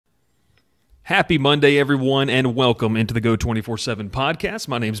Happy Monday, everyone, and welcome into the Go 24/7 podcast.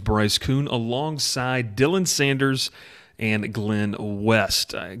 My name's Bryce Kuhn, alongside Dylan Sanders and Glenn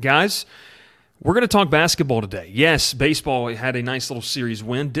West. Guys, we're going to talk basketball today. Yes, baseball had a nice little series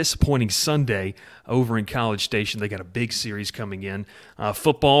win. Disappointing Sunday over in College Station. They got a big series coming in.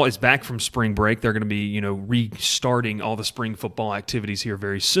 Football is back from spring break. They're going to be, restarting all the spring football activities here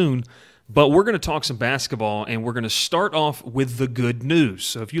very soon. But we're going to talk some basketball, and we're going to start off with the good news.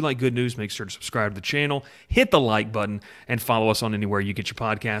 So if you like good news, make sure to subscribe to the channel, hit the like button, and follow us on anywhere you get your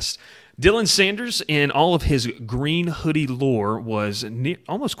podcasts. Dylan Sanders, in all of his green hoodie lore, was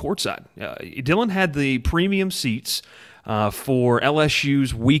almost courtside. Dylan had the premium seats for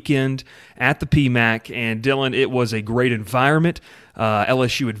LSU's weekend at the PMAC, and Dylan, it was a great environment.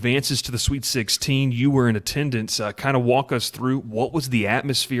 LSU advances to the Sweet 16. You were in attendance. Kind of walk us through what was the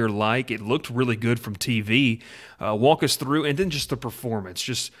atmosphere like. It looked really good from TV. Walk us through, and then just the performance.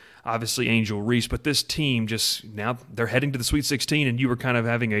 Just obviously Angel Reese, but this team just now they're heading to the Sweet 16, and you were kind of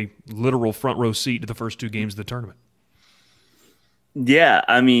having a literal front row seat to the first two games of the tournament. Yeah,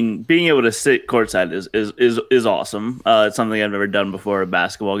 I mean, being able to sit courtside is awesome. It's something I've never done before a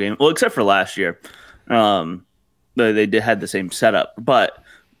basketball game. Well, except for last year. They had the same setup, but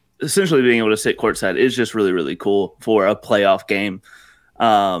essentially being able to sit courtside is just really, really cool for a playoff game.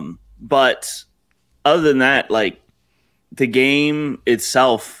 But other than that, like the game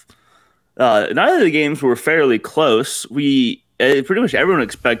itself, neither of the games were fairly close. Pretty much everyone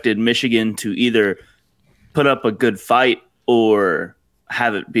expected Michigan to either put up a good fight or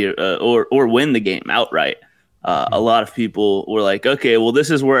have it be or win the game outright. A lot of people were like, okay, well, this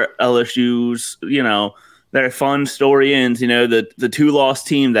is where LSU's, their fun story ends, the two-loss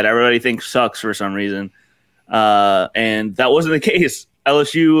team that everybody thinks sucks for some reason. And that wasn't the case.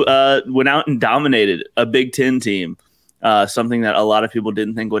 LSU went out and dominated a Big Ten team, something that a lot of people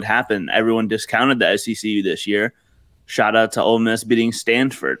didn't think would happen. Everyone discounted the SEC this year. Shout out to Ole Miss beating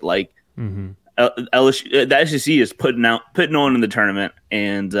Stanford. LSU, the SEC is putting on in the tournament,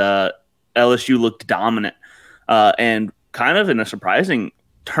 and LSU looked dominant and kind of in a surprising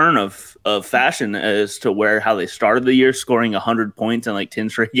turn of fashion as to how they started the year, scoring 100 points in like 10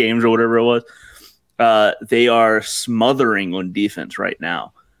 straight games or whatever it was. They are smothering on defense right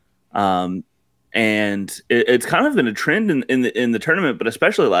now. And it's kind of been a trend in the tournament, but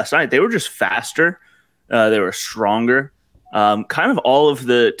especially last night, they were just faster. They were stronger. Kind of all of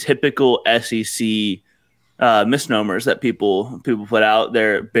the typical SEC misnomers that people put out.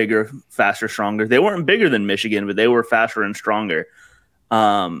 They're bigger, faster, stronger. They weren't bigger than Michigan, but they were faster and stronger.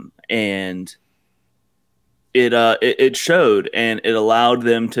 And it showed, and it allowed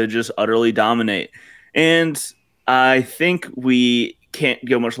them to just utterly dominate. And I think we can't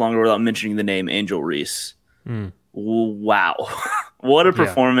go much longer without mentioning the name Angel Reese. Wow. What a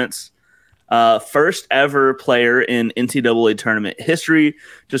performance. First ever player in NCAA tournament history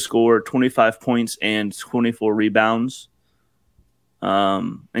to score 25 points and 24 rebounds.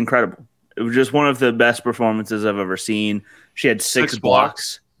 Incredible. It was just one of the best performances I've ever seen. She had six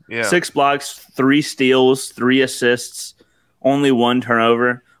blocks. Yeah. 6 blocks, 3 steals, 3 assists, only 1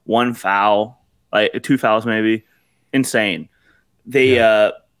 turnover, 1 foul, like 2 fouls maybe. Insane.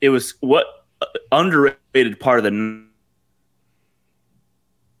 It was what underrated part of the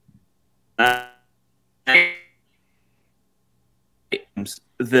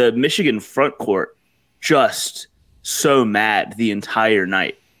Michigan front court just so mad the entire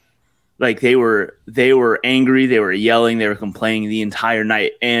night. Like they were angry, they were yelling, they were complaining the entire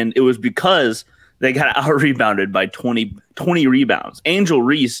night, and it was because they got out-rebounded by 20 rebounds. Angel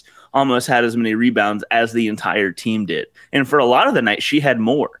Reese almost had as many rebounds as the entire team did, and for a lot of the night, she had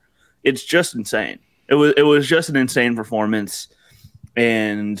more. It's just insane. It was just an insane performance,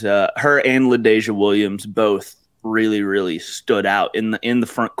 and her and LaDasia Williams both really, really stood out in the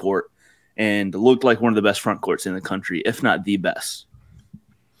front court and looked like one of the best front courts in the country, if not the best.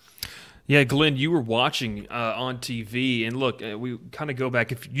 Yeah, Glenn, you were watching on TV, and look, we kind of go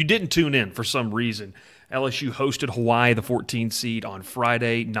back. If you didn't tune in for some reason, LSU hosted Hawaii, the 14th seed, on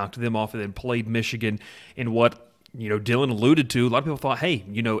Friday, knocked them off, and then played Michigan in what Dylan alluded to. A lot of people thought, hey,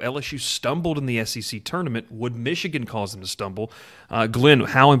 LSU stumbled in the SEC tournament. Would Michigan cause them to stumble? Glenn,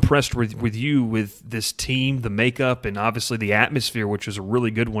 how impressed with you with this team, the makeup, and obviously the atmosphere, which was a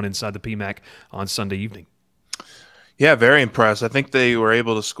really good one inside the PMAC on Sunday evening? Yeah, very impressed. I think they were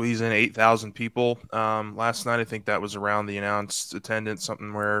able to squeeze in 8,000 people last night. I think that was around the announced attendance,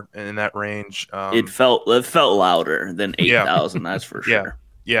 somewhere in that range. It felt louder than 8,000. That's for sure.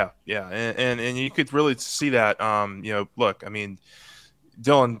 Yeah, and you could really see that. Look, I mean,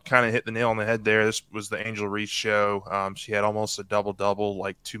 Dylan kind of hit the nail on the head there. This was the Angel Reese show. She had almost a double-double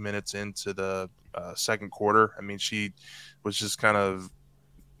like 2 minutes into the second quarter. I mean, she was just kind of,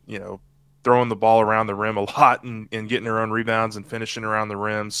 throwing the ball around the rim a lot and getting her own rebounds and finishing around the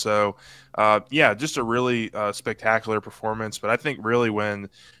rim. So, just a really spectacular performance. But I think really when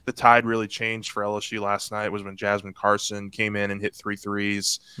the tide really changed for LSU last night was when Jasmine Carson came in and hit 3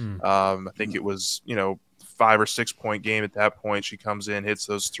 threes. I think it was, 5 or 6 point game at that point. She comes in, hits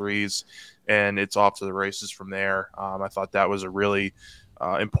those threes, and it's off to the races from there. I thought that was a really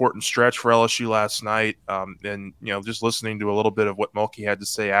important stretch for LSU last night. And, just listening to a little bit of what Mulkey had to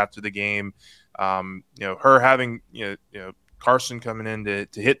say after the game, her having, Carson coming in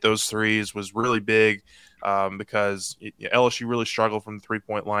to hit those threes was really big because LSU really struggled from the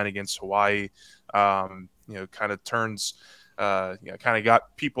 3-point line against Hawaii. Kind of turns, kind of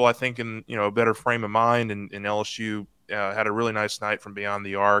got people, I think, in, a better frame of mind, and LSU had a really nice night from beyond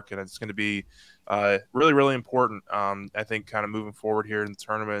the arc, and it's going to be really, really important. I think kind of moving forward here in the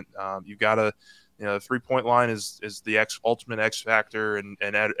tournament, you've got to, the 3-point line is the ultimate X factor and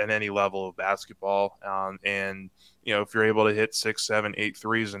at any level of basketball. And if you're able to hit 6, 7, 8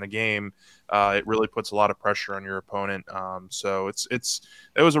 threes in a game, it really puts a lot of pressure on your opponent. So it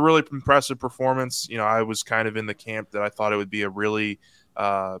was a really impressive performance. I was kind of in the camp that I thought it would be a really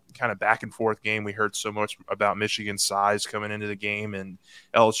kind of back and forth game. We heard so much about Michigan's size coming into the game, and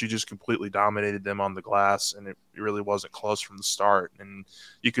LSU just completely dominated them on the glass, and it really wasn't close from the start. And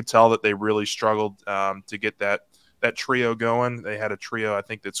you could tell that they really struggled to get that trio going. They had a trio, I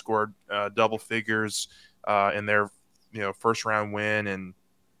think, that scored double figures in their first round win, and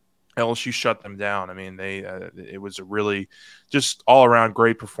LSU shut them down. I mean, it was a really just all around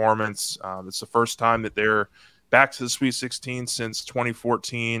great performance. It's the first time that they're back to the Sweet 16 since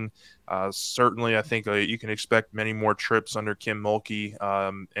 2014. Certainly, I think you can expect many more trips under Kim Mulkey,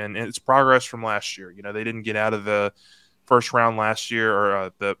 and it's progress from last year. They didn't get out of the first round last year,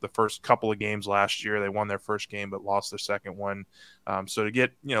 or the first couple of games last year. They won their first game but lost their second one. So to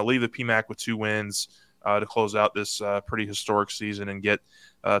get leave the PMAC with 2 wins to close out this pretty historic season and get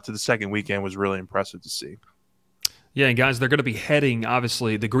to the second weekend was really impressive to see. Yeah, and guys, they're going to be heading,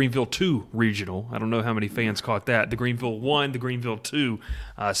 obviously, the Greenville 2 regional. I don't know how many fans caught that. The Greenville 1, the Greenville 2.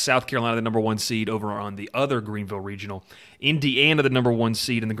 South Carolina, the number 1 seed over on the other Greenville regional. Indiana, the number 1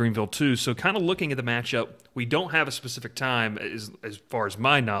 seed in the Greenville 2. So kind of looking at the matchup, we don't have a specific time, as far as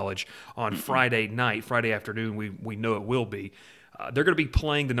my knowledge, on Friday night, Friday afternoon. We know it will be. They're going to be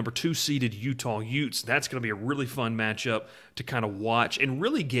playing the number 2 seeded Utah Utes. That's going to be a really fun matchup to kind of watch and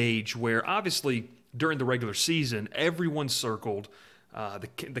really gauge where, obviously, during the regular season, everyone circled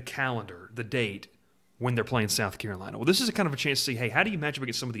the calendar, the date, when they're playing South Carolina. Well, this is a kind of a chance to see, hey, how do you match up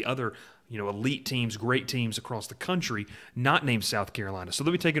against some of the other, elite teams, great teams across the country, not named South Carolina? So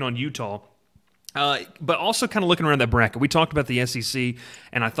they'll be taking on Utah. But also kind of looking around that bracket. We talked about the SEC,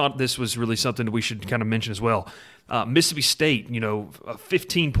 and I thought this was really something that we should kind of mention as well. Mississippi State, a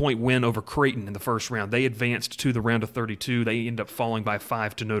 15-point win over Creighton in the first round. They advanced to the round of 32. They end up falling by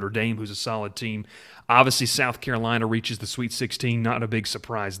 5 to Notre Dame, who's a solid team. Obviously, South Carolina reaches the Sweet 16. Not a big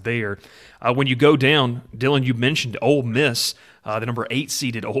surprise there. When you go down, Dylan, you mentioned Ole Miss. The number 8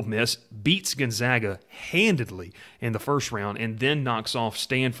 seeded Ole Miss beats Gonzaga handedly in the first round and then knocks off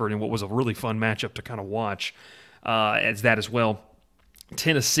Stanford in what was a really fun matchup to kind of watch as well.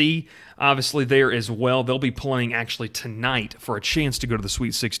 Tennessee, obviously, there as well. They'll be playing actually tonight for a chance to go to the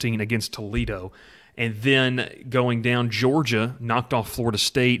Sweet 16 against Toledo. And then going down, Georgia knocked off Florida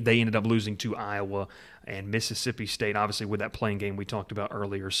State. They ended up losing to Iowa. And Mississippi State, obviously, with that playing game we talked about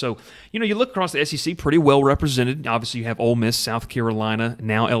earlier. So, you look across the SEC, pretty well represented. Obviously, you have Ole Miss, South Carolina,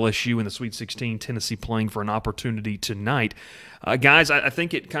 now LSU in the Sweet 16, Tennessee playing for an opportunity tonight. Guys, I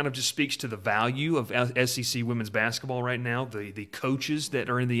think it kind of just speaks to the value of SEC women's basketball right now, the coaches that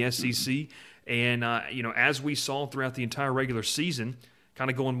are in the SEC. And, as we saw throughout the entire regular season, kind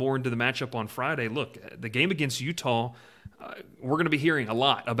of going more into the matchup on Friday, look, the game against Utah, we're going to be hearing a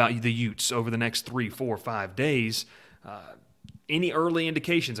lot about the Utes over the next 3, 4, 5 days. Any early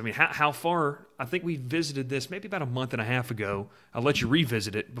indications? I mean, how far? I think we visited this maybe about a month and a half ago. I'll let you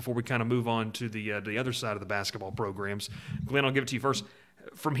revisit it before we kind of move on to the other side of the basketball programs. Glenn, I'll give it to you first.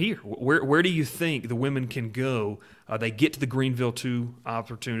 From here, where do you think the women can go? They get to the Greenville 2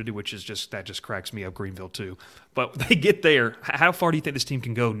 opportunity, which is just cracks me up, Greenville 2. But they get there. How far do you think this team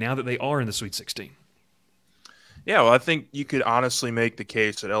can go now that they are in the Sweet 16? Yeah, well, I think you could honestly make the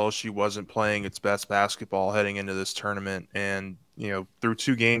case that LSU wasn't playing its best basketball heading into this tournament, and through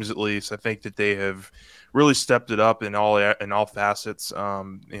 2 games at least, I think that they have really stepped it up in all facets.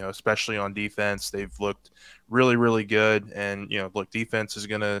 Especially on defense, they've looked really, really good. And look, defense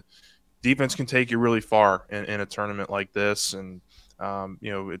can take you really far in a tournament like this, and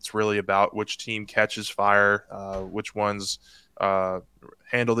it's really about which team catches fire, which ones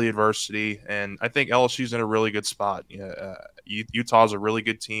handle the adversity. And I think LSU's in a really good spot. Utah's a really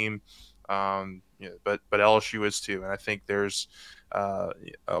good team, but LSU is too. And I think there's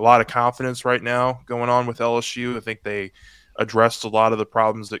a lot of confidence right now going on with LSU. I think they addressed a lot of the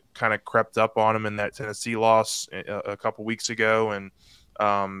problems that kind of crept up on them in that Tennessee loss a couple weeks ago, and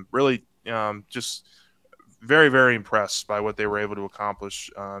really just very, very impressed by what they were able to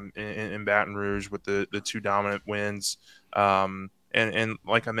accomplish in Baton Rouge with the 2 dominant wins. And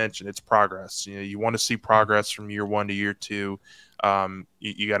like I mentioned, it's progress. You want to see progress from year 1 to year 2.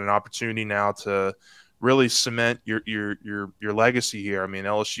 You got an opportunity now to really cement your legacy here. I mean,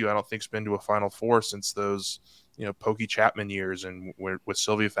 LSU, I don't think, has been to a Final Four since those Pokey Chapman years, and with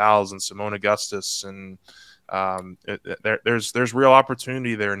Sylvia Fowles and Simone Augustus, and there's real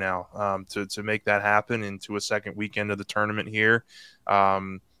opportunity there now to make that happen into a second weekend of the tournament here.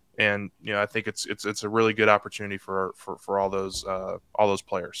 And I think it's a really good opportunity for all those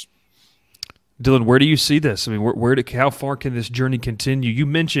players. Dylan, where do you see this? I mean, how far can this journey continue? You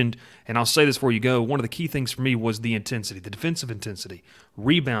mentioned, and I'll say this before you go, one of the key things for me was the intensity, the defensive intensity,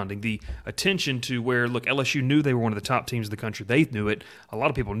 rebounding, the attention to where, look, LSU knew they were one of the top teams in the country. They knew it. A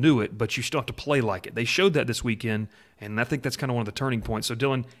lot of people knew it, but you still have to play like it. They showed that this weekend, and I think that's kind of one of the turning points. So,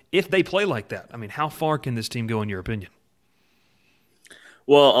 Dylan, if they play like that, I mean, how far can this team go in your opinion?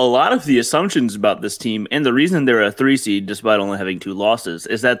 Well, a lot of the assumptions about this team, and the reason they're a 3 seed despite only having 2 losses,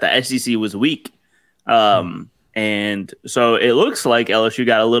 is that the SEC was weak. And so it looks like LSU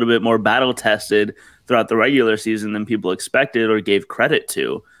got a little bit more battle tested throughout the regular season than people expected or gave credit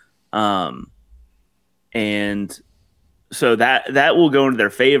to. And so that will go into their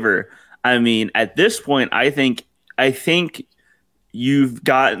favor. I mean, at this point, I think you've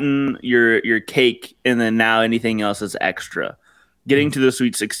gotten your cake, and then now anything else is extra. Getting to the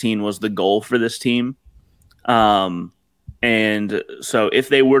Sweet 16 was the goal for this team. And so if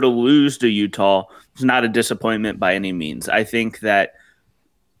they were to lose to Utah, it's not a disappointment by any means. I think that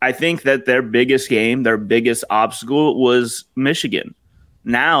their biggest game, their biggest obstacle was Michigan.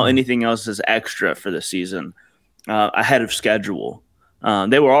 Now anything else is extra for the season, ahead of schedule.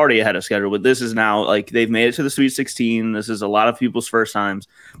 They were already ahead of schedule, but this is now like they've made it to the Sweet 16. This is a lot of people's first times,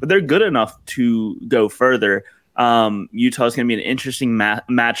 but they're good enough to go further. Utah is going to be an interesting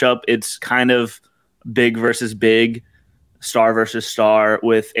matchup. It's kind of big versus big, star versus star,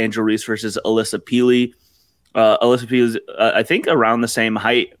 with Angel Reese versus Alyssa Peely. Alyssa Peely is, I think, around the same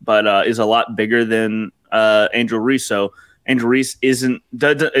height, but is a lot bigger than Angel Reese. So Angel Reese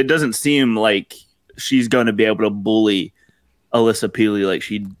it doesn't seem like she's going to be able to bully Alyssa Peely like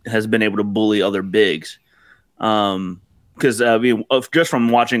she has been able to bully other bigs. Because just from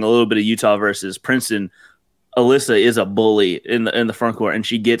watching a little bit of Utah versus Princeton, Alyssa is a bully in the front court, and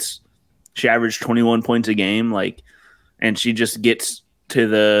she averaged 21 points a game, and she just gets to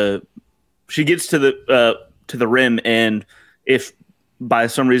the rim, and if by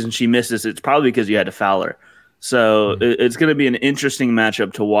some reason she misses, it's probably because you had to foul her. So it's going to be an interesting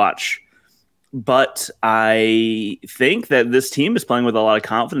matchup to watch. But I think that this team is playing with a lot of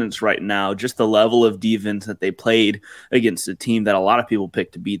confidence right now, just the level of defense that they played against a team that a lot of people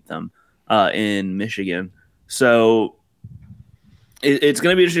picked to beat them in Michigan. So it's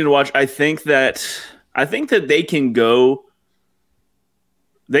going to be interesting to watch. I think that they can go.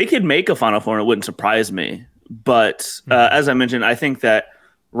 They could make a Final Four, and it wouldn't surprise me. But as I mentioned, I think that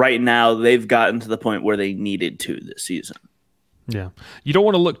right now they've gotten to the point where they needed to this season. Yeah. You don't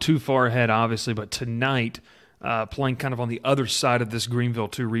want to look too far ahead, obviously, but tonight, playing kind of on the other side of this Greenville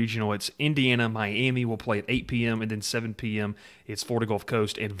 2 regional, it's Indiana, Miami will play at 8 p.m., and then 7 p.m. it's Florida Gulf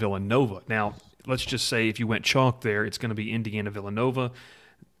Coast and Villanova. Now, let's just say if you went chalk there, it's going to be Indiana-Villanova.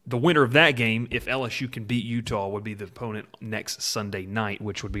 The winner of that game, if LSU can beat Utah, would be the opponent next Sunday night,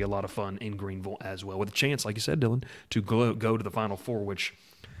 which would be a lot of fun in Greenville as well, with a chance, like you said, Dylan, to go to the Final Four, which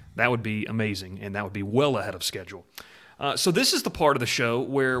that would be amazing, and that would be well ahead of schedule. So this is the part of the show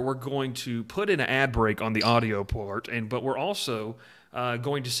where we're going to put in an ad break on the audio part, but we're also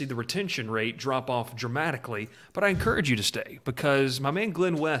going to see the retention rate drop off dramatically. But I encourage you to stay because my man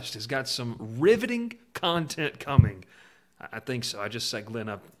Glenn West has got some riveting content coming. I think so. I just set Glenn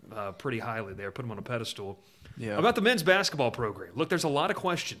up pretty highly there, put him on a pedestal. Yeah. About the men's basketball program. Look, there's a lot of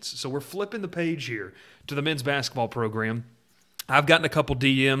questions. So we're flipping the page here to the men's basketball program. I've gotten a couple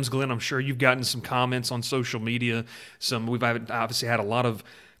DMs, Glenn. I'm sure you've gotten some comments on social media. We've obviously had a lot of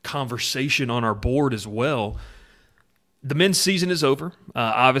conversation on our board as well. The men's season is over.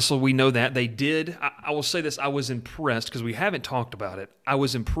 Obviously, we know that. They did. I will say this. I was impressed because we haven't talked about it. I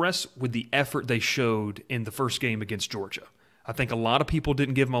was impressed with the effort they showed in the first game against Georgia. I think a lot of people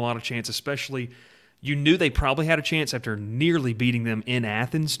didn't give them a lot of chance, especially you knew they probably had a chance after nearly beating them in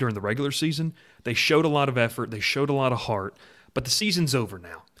Athens during the regular season. They showed a lot of effort. They showed a lot of heart. But the season's over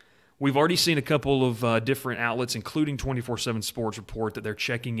now. We've already seen a couple of different outlets, including 24/7 Sports, report that they're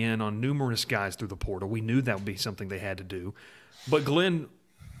checking in on numerous guys through the portal. We knew that would be something they had to do. But, Glenn,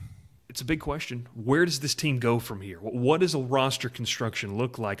 it's a big question. Where does this team go from here? What does a roster construction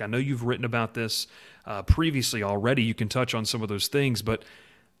look like? I know you've written about this previously already. You can touch on some of those things, but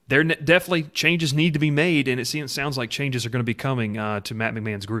there definitely changes need to be made, and it sounds like changes are going to be coming to Matt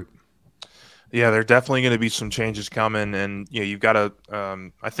McMahon's group. Yeah, there are definitely going to be some changes coming, and you've got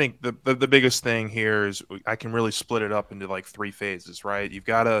to. I think the biggest thing here is I can really split it up into like 3 phases, right? You've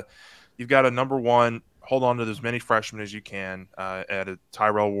got to number one, hold on to as many freshmen as you can. At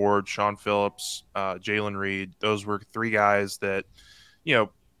Tyrell Ward, Sean Phillips, Jalen Reed. Those were 3 guys that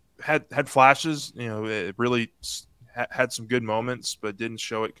had flashes. It really had some good moments, but didn't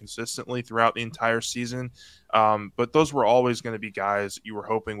show it consistently throughout the entire season. But those were always going to be guys you were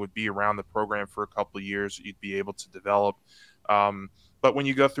hoping would be around the program for a couple of years that you'd be able to develop. But when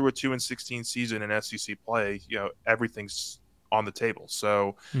you go through a 2-16 season in SEC play, everything's on the table.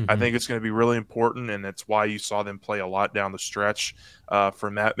 So I think it's going to be really important, and that's why you saw them play a lot down the stretch for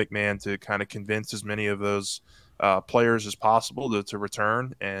Matt McMahon to kind of convince as many of those players as possible to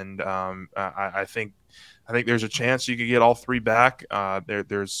return. And I think there's a chance you could get all 3 back.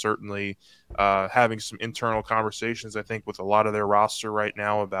 There's certainly having some internal conversations, I think, with a lot of their roster right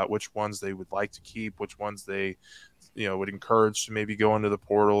now about which ones they would like to keep, which ones they, would encourage to maybe go into the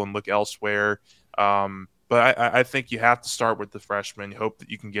portal and look elsewhere. But I think you have to start with the freshmen. You hope that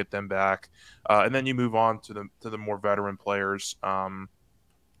you can get them back, and then you move on to the more veteran players.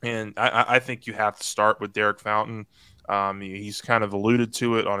 And I think you have to start with Derek Fountain. He's kind of alluded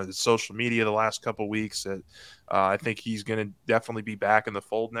to it on his social media the last couple of weeks that I think he's going to definitely be back in the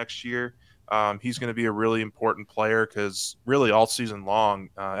fold next year. He's going to be a really important player because really all season long,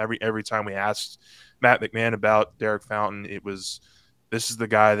 every time we asked Matt McMahon about Derek Fountain, it was this is the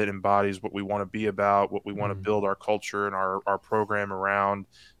guy that embodies what we want to be about, what we want to build our culture and our program around,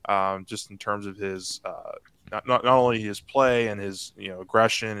 just in terms of his not only his play and his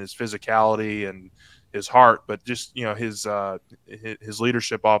aggression, his physicality, and his heart, but just his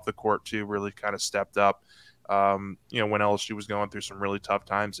leadership off the court too really kind of stepped up. When LSU was going through some really tough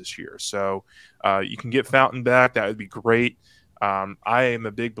times this year, so you can get Fountain back. That would be great. I am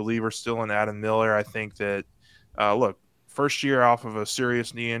a big believer still in Adam Miller. I think that first year off of a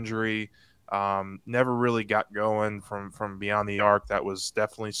serious knee injury, never really got going from beyond the arc. That was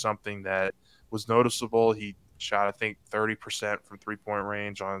definitely something that was noticeable. He shot, I think, 30% from 3-point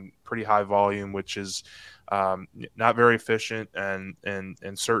range on pretty high volume, which is not very efficient and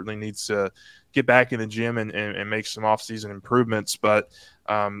certainly needs to get back in the gym and make some offseason improvements. But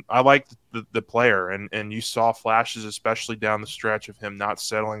I like the player, and you saw flashes, especially down the stretch, of him not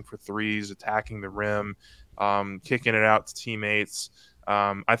settling for threes, attacking the rim, kicking it out to teammates.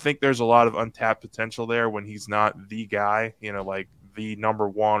 I think there's a lot of untapped potential there when he's not the guy, like the number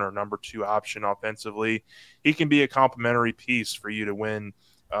 1 or number 2 option offensively. He can be a complementary piece for you to win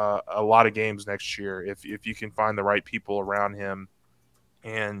a lot of games next year if you can find the right people around him.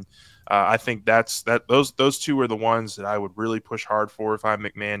 And I think those 2 are the ones that I would really push hard for if I'm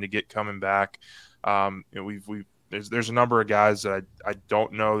McMahon to get coming back. There's a number of guys that I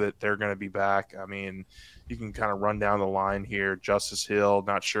don't know that they're going to be back. I mean, you can kind of run down the line here. Justice Hill,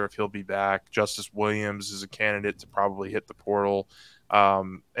 not sure if he'll be back. Justice Williams is a candidate to probably hit the portal.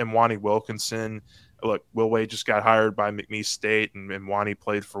 And Wani Wilkinson. Look, Will Wade just got hired by McNeese State, and Wani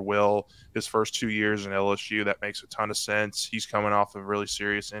played for Will his first 2 years in LSU. That makes a ton of sense. He's coming off a really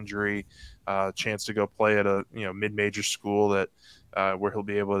serious injury, chance to go play at a mid-major school that where he'll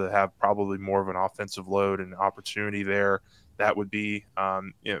be able to have probably more of an offensive load and opportunity there. That would be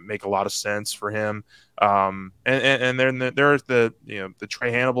make a lot of sense for him. And then there's the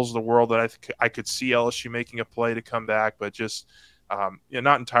Trey Hannibals of the world that I could see LSU making a play to come back, but just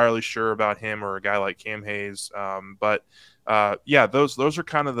not entirely sure about him or a guy like Cam Hayes. But those are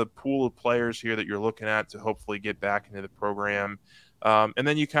kind of the pool of players here that you're looking at to hopefully get back into the program. And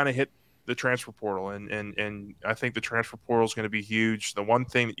then you kind of hit the transfer portal, and I think the transfer portal is going to be huge. The one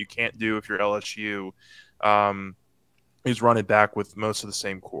thing that you can't do if you're LSU is run it back with most of the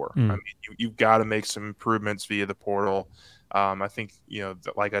same core. I mean, you've got to make some improvements via the portal. I think,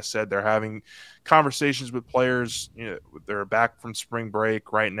 like I said, they're having conversations with players. They're back from spring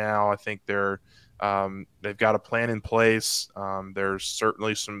break right now. I think they've got a plan in place. There's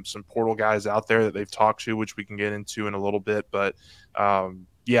certainly some portal guys out there that they've talked to, which we can get into in a little bit. But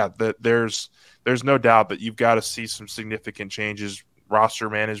there's no doubt that you've got to see some significant changes, roster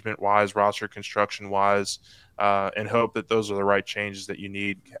management wise, roster construction wise, and hope that those are the right changes that you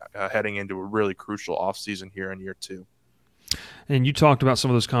need heading into a really crucial offseason here in year 2. And you talked about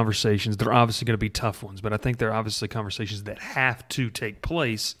some of those conversations. They're obviously going to be tough ones, but I think they're obviously conversations that have to take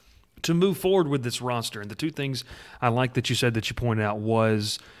place to move forward with this roster. And the two things I like that you said that you pointed out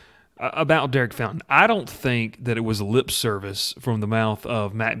was about Derek Fountain. I don't think that it was lip service from the mouth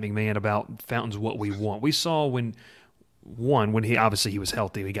of Matt McMahon about Fountain's what we want. We saw when he was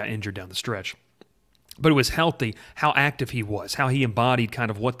healthy, he got injured down the stretch. But it was healthy, how active he was, how he embodied kind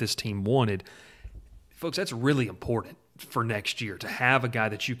of what this team wanted. Folks, that's really important for next year, to have a guy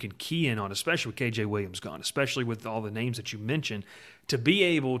that you can key in on, especially with KJ Williams gone, especially with all the names that you mentioned, to be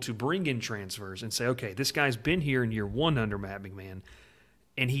able to bring in transfers and say, okay, this guy's been here in year 1 under Matt McMahon,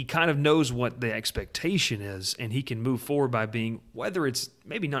 and he kind of knows what the expectation is, and he can move forward by being, whether it's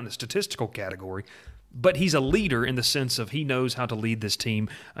maybe not in a statistical category, but he's a leader in the sense of he knows how to lead this team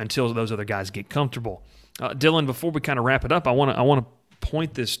until those other guys get comfortable. Dylan, before we kind of wrap it up, I want to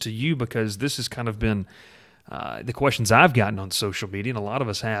point this to you, because this has kind of been the questions I've gotten on social media, and a lot of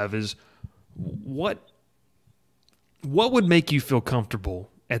us have, is what would make you feel comfortable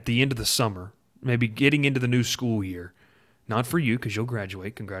at the end of the summer, maybe getting into the new school year, not for you because you'll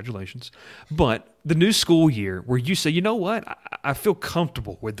graduate, congratulations, but the new school year where you say, you know what, I feel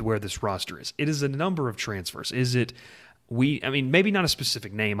comfortable with where this roster is. It is a number of transfers. Is it maybe not a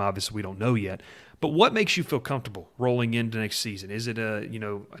specific name, obviously we don't know yet, but what makes you feel comfortable rolling into next season? Is it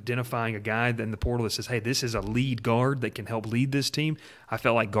identifying a guy in the portal that says, hey, this is a lead guard that can help lead this team? I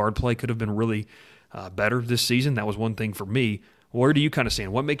felt like guard play could have been really better this season. That was one thing for me. Where do you kind of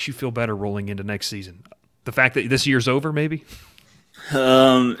stand? What makes you feel better rolling into next season? The fact that this year's over, maybe?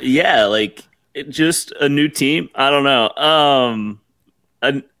 Just a new team. I don't know.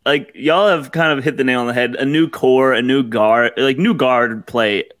 Y'all have kind of hit the nail on the head. A new core, a new guard, new guard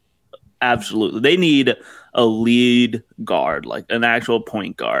play. Absolutely. They need a lead guard, like an actual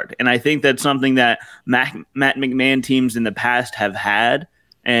point guard. And I think that's something that Matt McMahon teams in the past have had,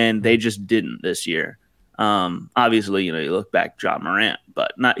 and they just didn't this year. Obviously, you look back, Ja Morant,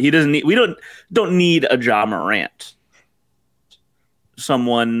 but we don't need a Ja Morant.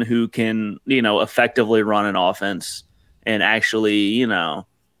 Someone who can, effectively run an offense and actually,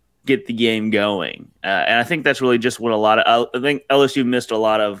 get the game going. And I think that's really just what I think LSU missed a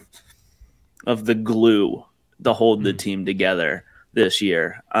lot of the glue to hold the team together this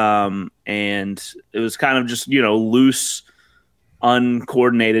year. And it was kind of just, loose,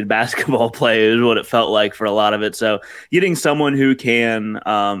 uncoordinated basketball play is what it felt like for a lot of it. So getting someone who can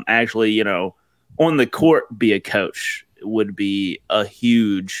actually, on the court be a coach would be a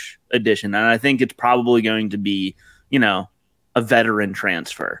huge addition. And I think it's probably going to be, a veteran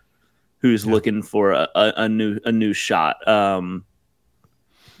transfer who's looking for a new shot. I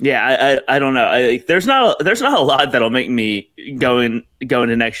don't know. There's not a lot that'll make me go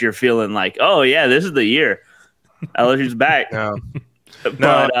into next year feeling like, oh yeah, this is the year LSU's back. No.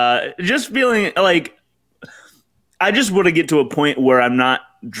 But just feeling like I just want to get to a point where I'm not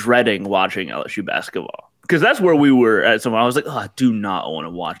dreading watching LSU basketball. Because that's where we were at some. I was like, oh, I do not want to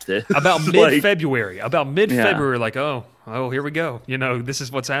watch this. About mid-February. Like, oh, here we go. This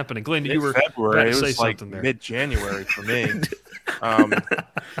is what's happening. Glenn, you were about to say something there. Mid-January for me.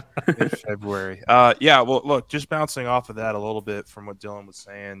 Mid-February. Well, look, just bouncing off of that a little bit from what Dylan was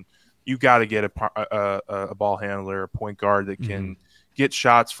saying, you got to get a ball handler, a point guard that can get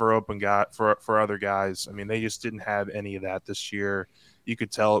shots for for other guys. I mean, they just didn't have any of that this year. You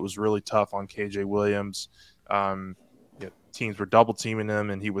could tell it was really tough on KJ Williams. Teams were double teaming him,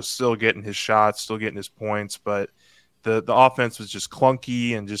 and he was still getting his shots, still getting his points. But the offense was just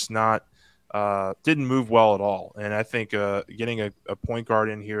clunky and just not didn't move well at all. And I think getting a point guard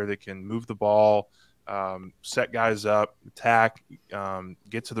in here that can move the ball, set guys up, attack,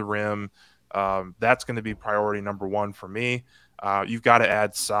 get to the rim, that's going to be priority number one for me. You've got to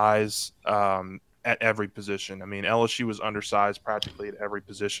add size at every position. I mean, LSU was undersized practically at every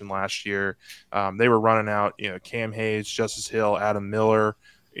position last year. They were running out, Cam Hayes, Justice Hill, Adam Miller,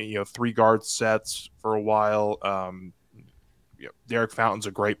 3 guard sets for a while. Derek Fountain's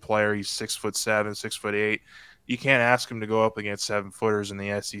a great player. He's 6'7", 6'8". You can't ask him to go up against 7-footers in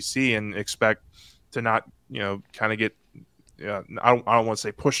the SEC and expect to not, kind of get, I don't want to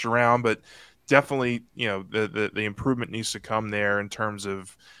say pushed around, but definitely, the improvement needs to come there in terms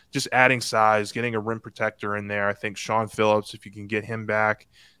of just adding size, getting a rim protector in there. I think Sean Phillips, if you can get him back,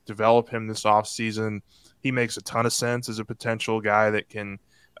 develop him this offseason, he makes a ton of sense as a potential guy that can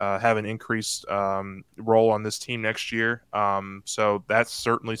have an increased role on this team next year. So that's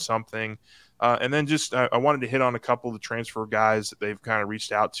certainly something. And then just I wanted to hit on a couple of the transfer guys that they've kind of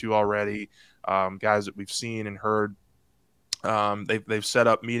reached out to already, guys that we've seen and heard. They've set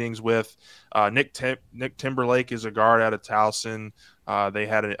up meetings with Nick Timberlake is a guard out of Towson. They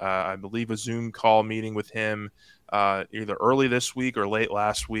had, I believe, a Zoom call meeting with him either early this week or late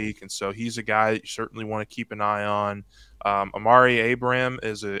last week, and so he's a guy that you certainly want to keep an eye on. Amari Abram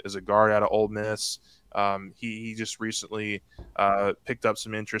is a guard out of Ole Miss. He just recently picked up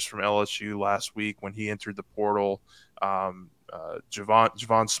some interest from LSU last week when he entered the portal.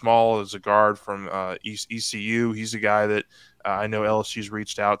 Javon Small is a guard from ECU. He's a guy that I know LSU's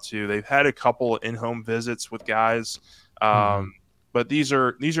reached out to. They've had a couple of in-home visits with guys, but these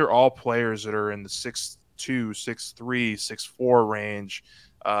are all players that are in the 6'2", 6'3", 6'4" range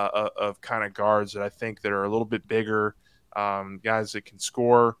of kind of guards that I think that are a little bit bigger, guys that can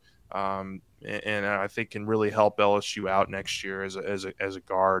score, and I think can really help LSU out next year as a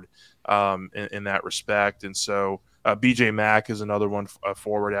guard in that respect. And so BJ Mack is another one,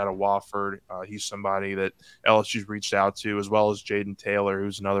 forward out of Wofford. He's somebody that LSU's reached out to, as well as Jaden Taylor,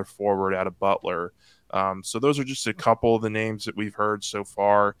 who's another forward out of Butler. So those are just a couple of the names that we've heard so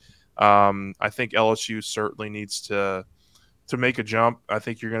far. I think LSU certainly needs to make a jump. I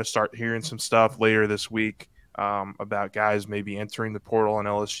think you're going to start hearing some stuff later this week about guys maybe entering the portal on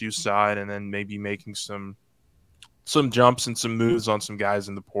LSU side, and then maybe making some jumps and some moves on some guys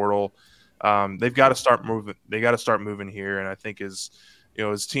in the portal. They've got to start moving. They got to start moving here, and I think as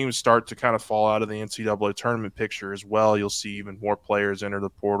teams start to kind of fall out of the NCAA tournament picture as well, you'll see even more players enter the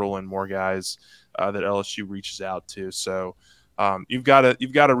portal and more guys that LSU reaches out to. So you've got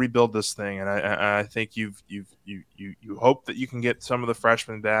to rebuild this thing, and I think you hope that you can get some of the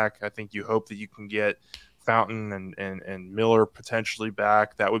freshmen back. I think you hope that you can get Fountain and Miller potentially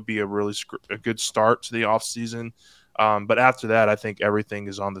back. That would be a good start to the offseason. But after that, I think everything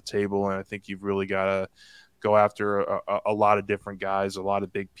is on the table, and I think you've really got to go after a lot of different guys, a lot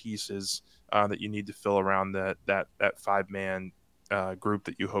of big pieces that you need to fill around that 5-man group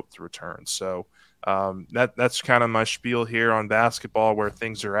that you hope to return. So that's kind of my spiel here on basketball, where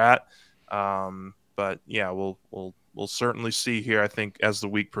things are at. But yeah, we'll certainly see here, I think, as the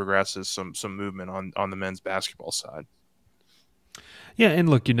week progresses, some movement on the men's basketball side. Yeah, and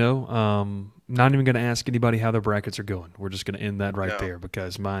look, not even going to ask anybody how their brackets are going. We're just going to end that right there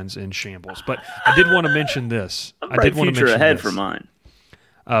because mine's in shambles. But I did want to mention this. A bright future ahead for mine.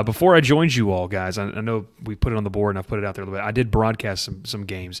 Before I joined you all, guys, I know we put it on the board and I've put it out there a little bit. I did broadcast some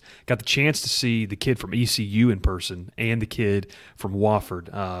games. Got the chance to see the kid from ECU in person and the kid from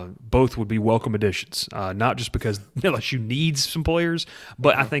Wofford. Both would be welcome additions, not just because LSU needs some players,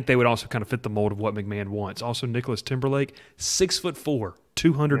 but I think they would also kind of fit the mold of what McMahon wants. Also, Nicholas Timberlake, 6'4",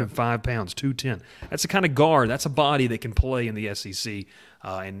 205 pounds, 210. That's the kind of guard. That's a body that can play in the SEC.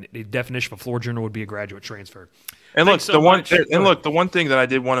 And the definition of a floor general would be a graduate transfer. And look, the one thing that I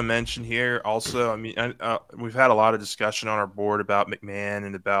did want to mention here also, I mean, we've had a lot of discussion on our board about McMahon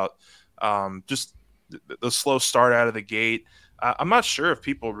and about just the slow start out of the gate. I'm not sure if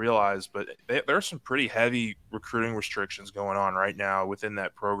people realize, but there are some pretty heavy recruiting restrictions going on right now within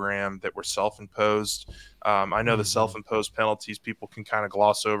that program that were self-imposed. I know the self-imposed penalties people can kind of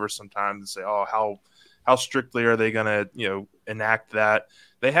gloss over sometimes and say, oh, how strictly are they going to, enact that?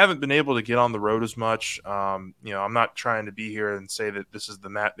 They haven't been able to get on the road as much. I'm not trying to be here and say that this is the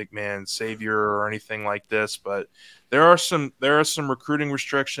Matt McMahon savior or anything like this, but there are some recruiting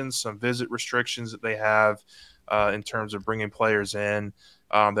restrictions, some visit restrictions that they have in terms of bringing players in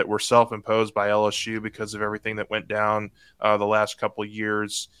that were self-imposed by LSU because of everything that went down the last couple of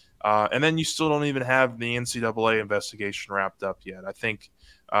years. And then you still don't even have the NCAA investigation wrapped up yet. I think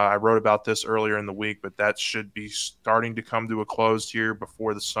I wrote about this earlier in the week, but that should be starting to come to a close here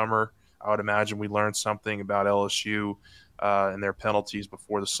before the summer. I would imagine we learned something about LSU and their penalties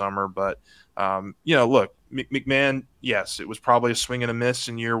before the summer. But, look, McMahon, yes, it was probably a swing and a miss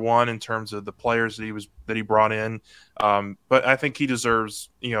in year one in terms of the players that he brought in. But I think he deserves,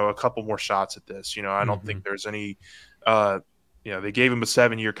 a couple more shots at this. I don't think there's any they gave him a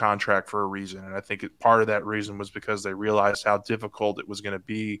 7-year contract for a reason. And I think part of that reason was because they realized how difficult it was going to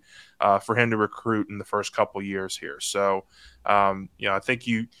be for him to recruit in the first couple years here. So, I think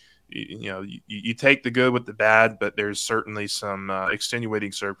you take the good with the bad, but there's certainly some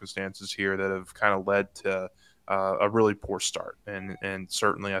extenuating circumstances here that have kind of led to a really poor start. And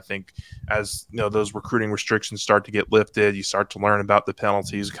certainly I think as those recruiting restrictions start to get lifted, you start to learn about the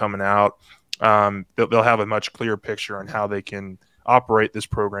penalties coming out. They'll have a much clearer picture on how they can operate this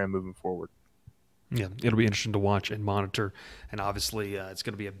program moving forward. Yeah, it'll be interesting to watch and monitor, and obviously it's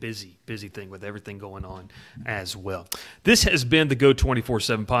going to be a busy thing with everything going on as well. This has been the Go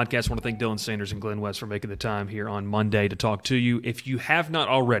 24/7 podcast. I want to thank Dylan Sanders and Glenn West for making the time here on Monday to talk to you. If you have not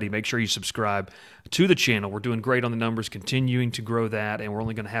already, make sure you subscribe to the channel. We're doing great on the numbers, continuing to grow that, and we're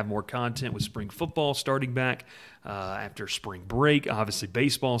only going to have more content with spring football starting back after spring break, obviously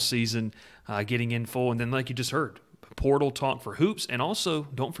baseball season getting in full, and then like you just heard, portal talk for hoops, and also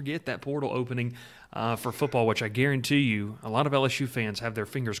don't forget that portal opening for football, which I guarantee you a lot of LSU fans have their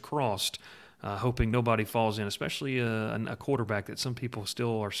fingers crossed, hoping nobody falls in, especially a quarterback that some people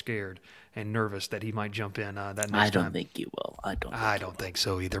still are scared and nervous that he might jump in that next time. I don't think he will. I don't think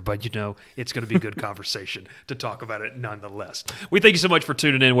so either, but it's going to be a good conversation to talk about it nonetheless. We thank you so much for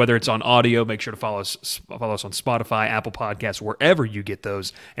tuning in, whether it's on audio. Make sure to follow us on Spotify, Apple Podcasts, wherever you get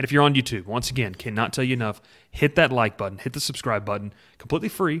those. And if you're on YouTube, once again, cannot tell you enough, hit that like button, hit the subscribe button, completely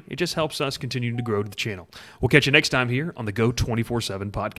free. It just helps us continue to grow to the channel. We'll catch you next time here on the Go 24/7 podcast.